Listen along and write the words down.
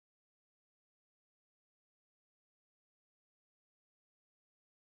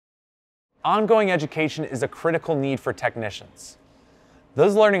Ongoing education is a critical need for technicians.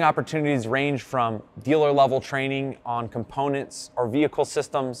 Those learning opportunities range from dealer-level training on components or vehicle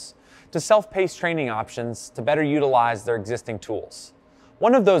systems to self-paced training options to better utilize their existing tools.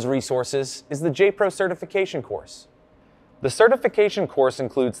 One of those resources is the JPRO certification course. The certification course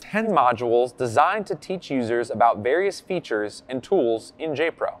includes 10 modules designed to teach users about various features and tools in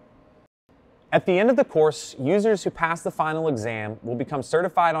JPRO. At the end of the course, users who pass the final exam will become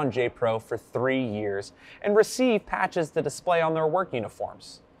certified on JPRO for 3 years and receive patches to display on their work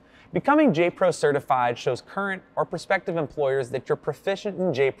uniforms. Becoming JPRO certified shows current or prospective employers that you're proficient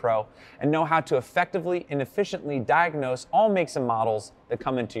in JPRO and know how to effectively and efficiently diagnose all makes and models that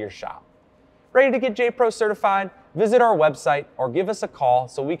come into your shop. Ready to get JPRO certified? Visit our website or give us a call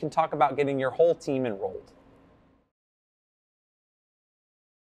so we can talk about getting your whole team enrolled.